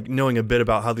feel like, knowing a bit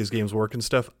about how these games work and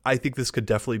stuff, I think this could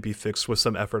definitely be fixed with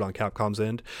some effort on Capcom's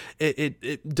end.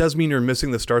 It does mean you're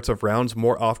missing the starts of rounds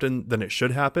more often than it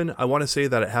should happen. I want to say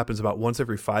that it happens about once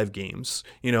every 5 games,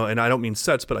 and I don't mean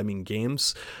sets, but I mean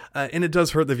games, and it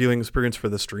does hurt the viewing experience for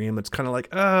the stream. It's kind of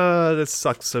like, this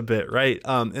sucks a bit, right?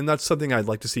 And that's something I'd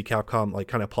like to see Capcom like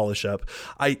kind of polish up.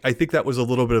 I think that was a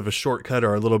little bit of a shortcut,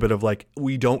 or a little bit of like,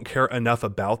 we don't care enough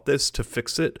about this to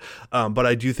fix it, but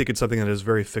I do think it's something that is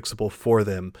very fixable for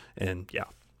them. And yeah.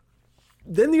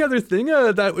 Then the other thing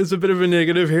that was a bit of a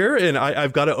negative here, and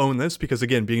I've got to own this because,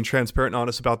 again, being transparent and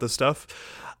honest about this stuff,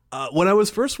 when I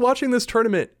was first watching this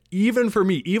tournament, even for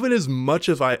me, even as much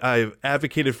as I've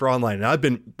advocated for online, and I've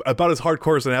been about as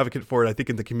hardcore as an advocate for it, I think,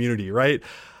 in the community, right?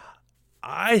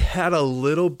 I had a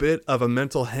little bit of a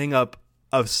mental hang up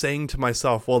of saying to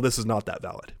myself, well, this is not that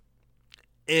valid.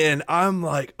 And I'm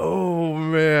like, oh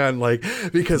man, like,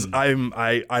 because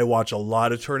I watch a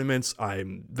lot of tournaments.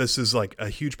 This is like a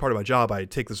huge part of my job. I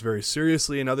take this very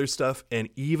seriously and other stuff. And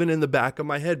even in the back of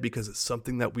my head, because it's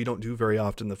something that we don't do very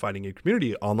often in the fighting game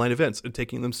community, online events, and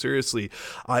taking them seriously,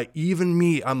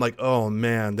 I'm like, oh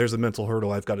man, there's a mental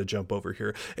hurdle I've got to jump over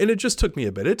here. And it just took me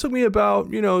a bit. It took me about,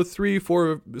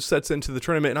 3-4 sets into the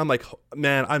tournament. And I'm like,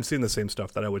 man, I'm seeing the same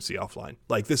stuff that I would see offline.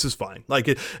 Like, this is fine. Like,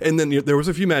 and then there was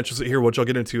a few matches here, which I'll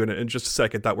get into in just a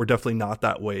second, that were definitely not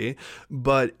that way,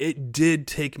 but it did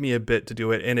take me a bit to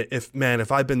do it. And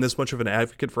if I've been this much of an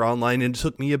advocate for online and it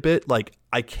took me a bit, like,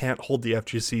 I can't hold the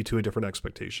FGC to a different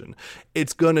expectation.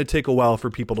 It's gonna take a while for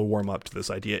people to warm up to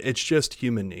this idea. It's just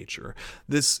human nature.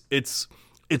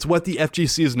 It's what the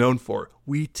FGC is known for.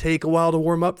 We take a while to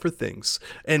warm up for things.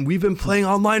 And we've been playing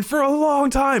online for a long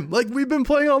time. Like, we've been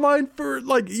playing online for,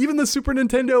 like, even the Super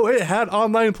Nintendo, it had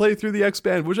online play through the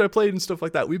X-Band, which I played and stuff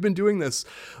like that. We've been doing this.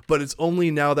 But it's only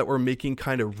now that we're making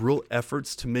kind of real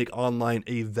efforts to make online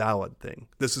a valid thing.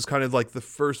 This is kind of like the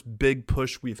first big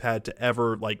push we've had to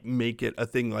ever, like, make it a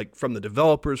thing, like, from the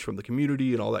developers, from the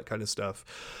community, and all that kind of stuff.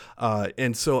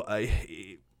 And so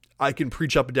I can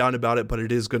preach up and down about it, but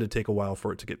it is going to take a while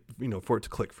for it to get, for it to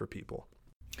click for people.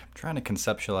 I'm trying to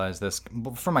conceptualize this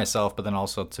for myself, but then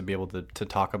also to be able to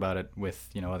talk about it with,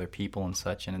 other people and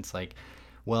such. And it's like,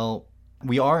 well,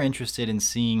 we are interested in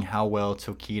seeing how well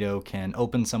Tokido can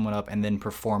open someone up and then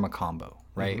perform a combo,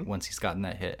 right? Mm-hmm. Once he's gotten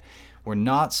that hit. We're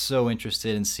not so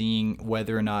interested in seeing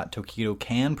whether or not Tokido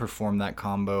can perform that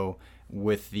combo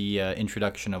with the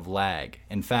introduction of lag.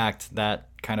 In fact, that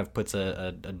kind of puts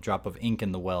a drop of ink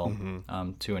in the well,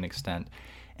 to an extent.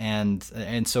 And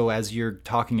so as you're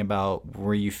talking about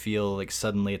where you feel like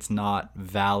suddenly it's not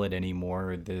valid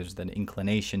anymore, there's an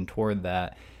inclination toward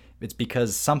that, it's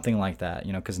because something like that,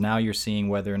 because now you're seeing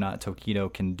whether or not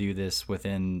Tokido can do this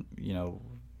within,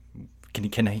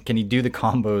 can he do the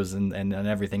combos and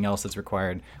everything else that's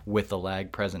required with the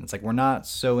lag present. It's like we're not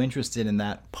so interested in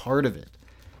that part of it.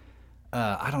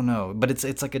 I don't know, but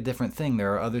it's like a different thing.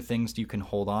 There are other things you can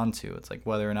hold on to. It's like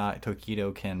whether or not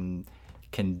Tokido can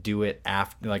do it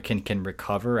after, like can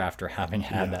recover after having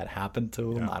had that happen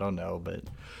to him. I don't know, but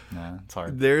it's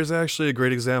hard. There's actually a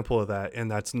great example of that, and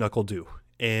that's NuckleDu.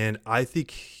 And I think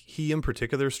he in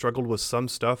particular struggled with some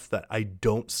stuff that I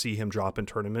don't see him drop in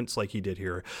tournaments like he did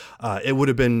here. It would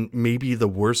have been maybe the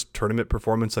worst tournament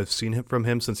performance I've seen from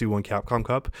him since he won Capcom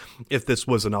Cup if this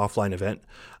was an offline event.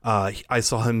 I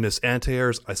saw him miss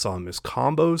anti-airs. I saw him miss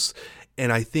combos.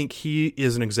 And I think he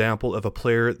is an example of a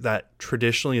player that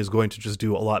traditionally is going to just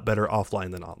do a lot better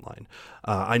offline than online.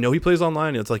 I know he plays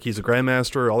online. It's like he's a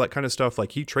grandmaster, all that kind of stuff.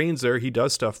 Like he trains there, he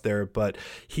does stuff there, but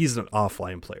he's an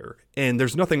offline player. And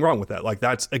there's nothing wrong with that. Like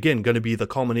that's, again, going to be the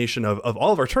culmination of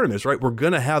all of our tournaments, right? We're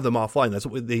going to have them offline. That's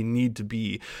what they need to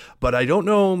be. But I don't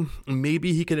know,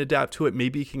 maybe he can adapt to it.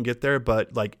 Maybe he can get there.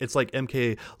 But like, it's like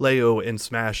MK Leo and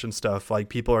Smash and stuff. Like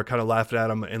people are kind of laughing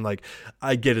at him. And like,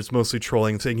 I get it's mostly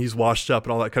trolling, saying he's washed up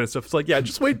and all that kind of stuff. It's like, yeah,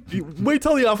 just wait till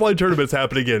the offline tournaments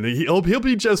happen again. He'll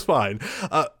be just fine.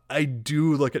 I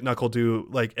do look at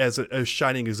NuckleDu like as a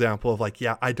shining example of like,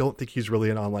 yeah, I don't think he's really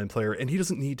an online player, and he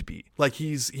doesn't need to be. Like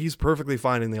he's perfectly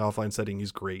fine in the offline setting.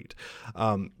 He's great.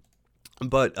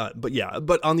 But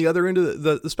on the other end of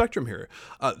the spectrum here,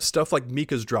 stuff like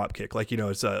Mika's drop kick, like,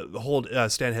 it's a hold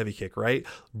stand heavy kick, right?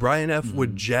 Brian F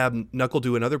would jab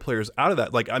NuckleDu and other players out of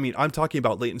that. Like, I mean, I'm talking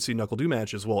about latency NuckleDu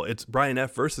matches. Well, it's Brian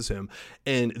F versus him.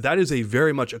 And that is a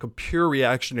very much a pure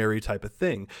reactionary type of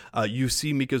thing. You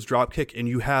see Mika's drop kick and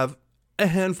you have a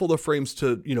handful of frames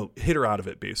to, hit her out of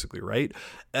it basically, right?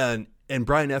 And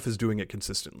Brian F is doing it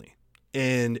consistently.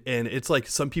 And it's like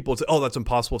some people say, oh, that's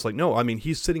impossible. It's like, no, I mean,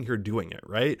 he's sitting here doing it,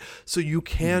 right? So you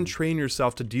can train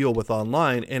yourself to deal with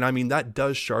online. And I mean, that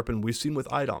does sharpen, we've seen with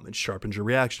IDOM, it sharpens your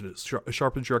reaction, it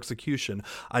sharpens your execution.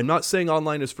 I'm not saying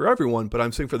online is for everyone, but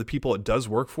I'm saying for the people it does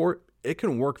work for, it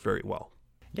can work very well.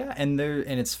 Yeah, and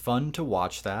it's fun to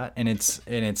watch that, and it's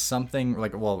something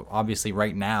like, well, obviously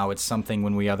right now it's something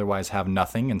when we otherwise have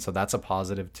nothing, and so that's a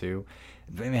positive too.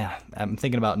 But yeah, I'm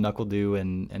thinking about NuckleDu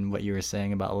and what you were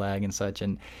saying about lag and such,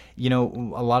 and a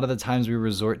lot of the times we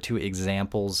resort to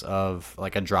examples of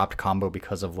like a dropped combo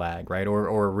because of lag, right?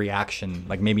 Or a reaction,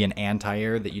 like maybe an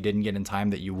anti-air that you didn't get in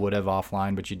time that you would have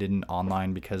offline, but you didn't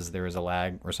online because there was a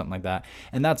lag or something like that.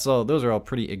 And those are all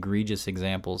pretty egregious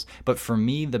examples. But for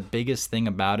me, the biggest thing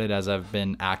about it, as I've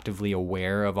been actively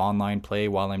aware of online play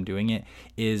while I'm doing it,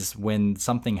 is when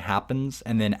something happens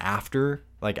and then after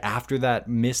that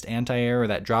missed anti-air or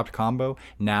that dropped combo,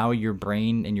 now your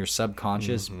brain and your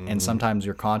subconscious and sometimes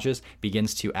your conscious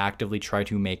begins to actively try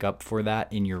to make up for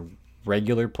that in your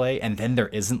regular play, and then there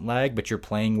isn't lag, but you're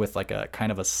playing with like a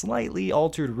kind of a slightly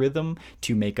altered rhythm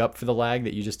to make up for the lag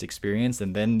that you just experienced,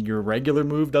 and then your regular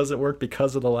move doesn't work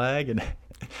because of the lag. And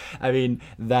I mean,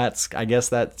 I guess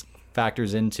that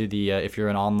factors into the if you're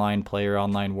an online player,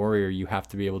 online warrior, you have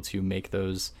to be able to make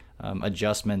those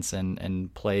adjustments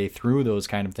and play through those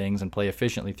kind of things and play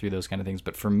efficiently through those kind of things.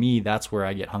 But for me, that's where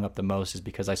I get hung up the most, is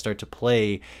because I start to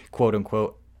play quote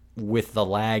unquote with the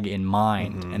lag in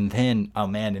mind. And then, oh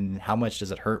man, and how much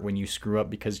does it hurt when you screw up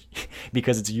because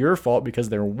it's your fault because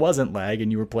there wasn't lag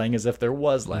and you were playing as if there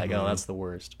was lag. Oh, that's the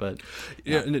worst. But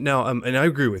yeah, now and I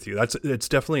agree with you. It's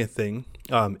definitely a thing.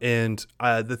 And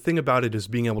the thing about it is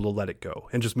being able to let it go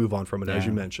and just move on from it, as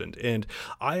you mentioned. And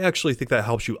I actually think that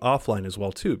helps you offline as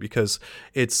well too, because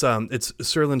it's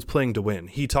Serlin's playing to win.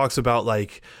 He talks about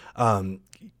like,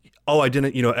 oh, I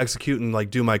didn't, execute and like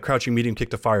do my crouching medium kick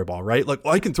to fireball, right? Like,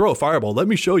 well, I can throw a fireball. Let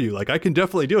me show you. Like, I can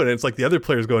definitely do it. And it's like the other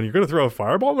player's going, you're going to throw a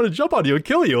fireball? I'm going to jump on you and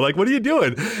kill you. Like, what are you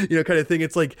doing? Kind of thing.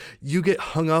 It's like you get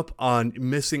hung up on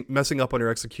messing up on your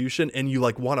execution, and you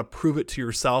like want to prove it to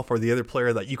yourself or the other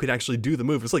player that you can actually do the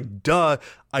move. It's like, duh,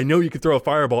 I know you can throw a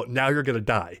fireball. Now you're going to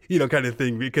die, kind of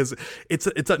thing, because it's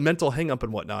that mental hang up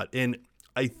and whatnot. And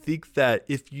I think that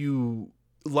if you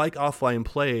like offline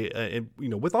play, and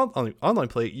with online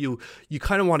play, you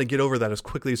kind of want to get over that as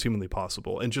quickly as humanly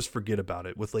possible and just forget about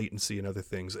it with latency and other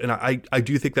things. And I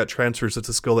do think that transfers. It's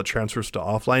a skill that transfers to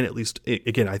offline. At least,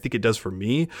 again, I think it does for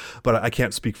me, but I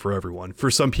can't speak for everyone. For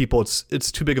some people,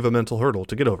 it's too big of a mental hurdle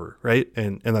to get over, right?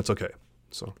 And that's okay.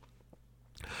 So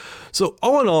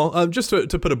all in all, just to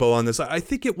put a bow on this, I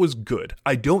think it was good.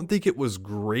 I don't think it was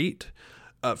great.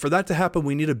 For that to happen,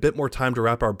 we need a bit more time to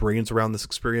wrap our brains around this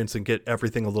experience and get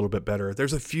everything a little bit better.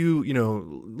 There's a few,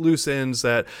 loose ends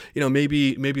that,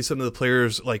 maybe some of the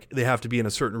players, like, they have to be in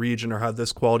a certain region or have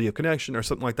this quality of connection or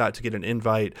something like that to get an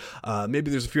invite.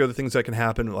 Maybe there's a few other things that can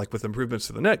happen, like with improvements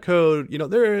to the net code.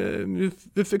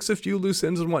 They fix a few loose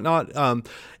ends and whatnot.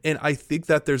 And I think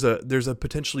that there's a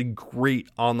potentially great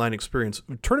online experience,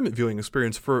 tournament viewing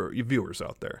experience for viewers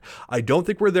out there. I don't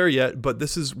think we're there yet, but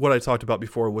this is what I talked about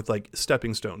before with like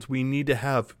stepping stones. We need to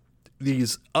have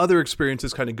these other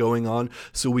experiences kind of going on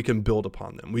so we can build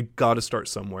upon them. We got to start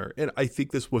somewhere, and I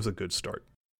think this was a good start.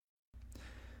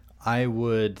 I'm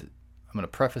going to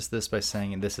preface this by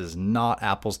saying this is not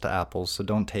apples to apples, so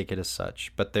don't take it as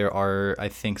such. But there are, I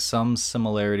think, some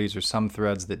similarities or some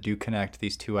threads that do connect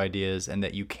these two ideas and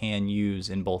that you can use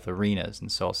in both arenas.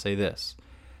 And so I'll say this.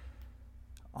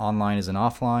 Online is an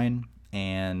offline,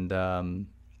 and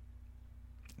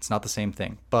it's not the same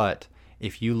thing. But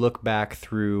if you look back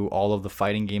through all of the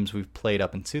fighting games we've played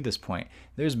up until this point,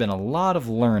 there's been a lot of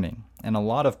learning and a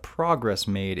lot of progress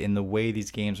made in the way these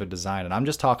games are designed. And I'm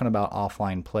just talking about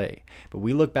offline play. But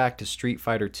we look back to Street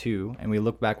Fighter 2, and we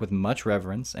look back with much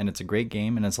reverence, and it's a great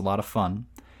game, and it's a lot of fun.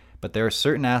 But there are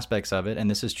certain aspects of it, and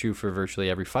this is true for virtually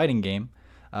every fighting game,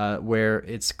 where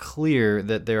it's clear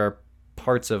that there are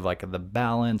parts of like the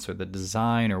balance or the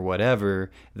design or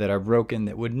whatever that are broken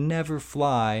that would never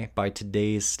fly by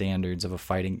today's standards of a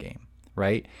fighting game,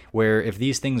 right? Where if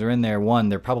these things are in there, one,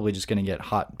 they're probably just going to get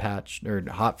hot patched or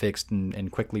hot fixed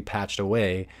and quickly patched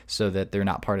away so that they're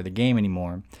not part of the game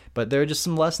anymore. But there are just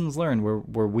some lessons learned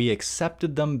where we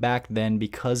accepted them back then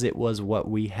because it was what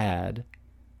we had,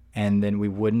 and then we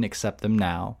wouldn't accept them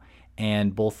now.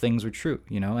 And both things were true,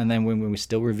 and then when we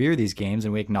still revere these games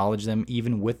and we acknowledge them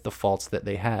even with the faults that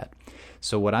they had.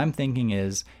 So what I'm thinking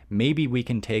is maybe we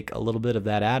can take a little bit of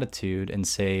that attitude and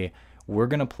say, we're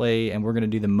going to play and we're going to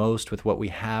do the most with what we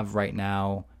have right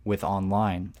now with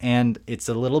online. And it's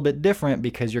a little bit different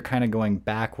because you're kind of going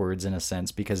backwards in a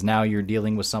sense, because now you're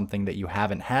dealing with something that you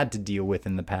haven't had to deal with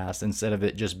in the past, instead of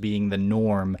it just being the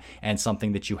norm and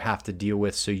something that you have to deal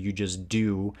with, so you just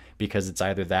do because it's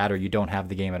either that or you don't have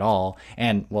the game at all.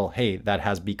 And well, hey, that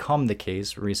has become the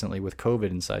case recently with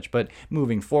COVID and such. But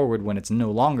moving forward, when it's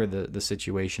no longer the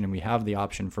situation and we have the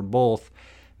option for both,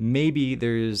 maybe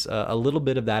there's a little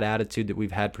bit of that attitude that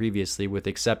we've had previously, with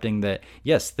accepting that,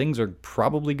 yes, things are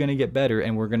probably going to get better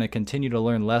and we're going to continue to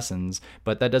learn lessons,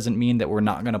 but that doesn't mean that we're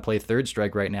not going to play Third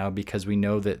Strike right now, because we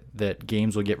know that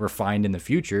games will get refined in the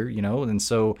future, and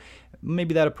so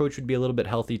maybe that approach would be a little bit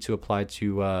healthy to apply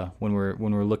to when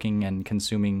we're looking and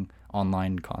consuming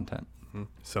online content.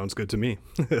 Sounds good to me.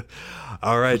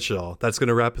 All right, y'all. That's going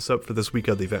to wrap us up for this week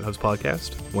of the Event Hubs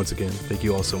podcast. Once again, thank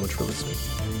you all so much for listening.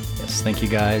 Yes, thank you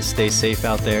guys. Stay safe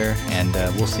out there, and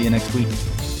we'll see you next week.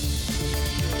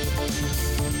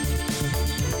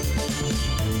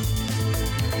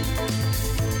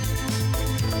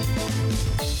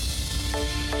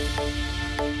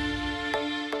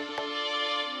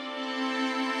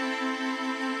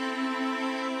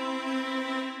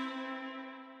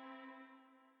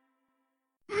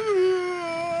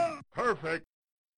 Perfect.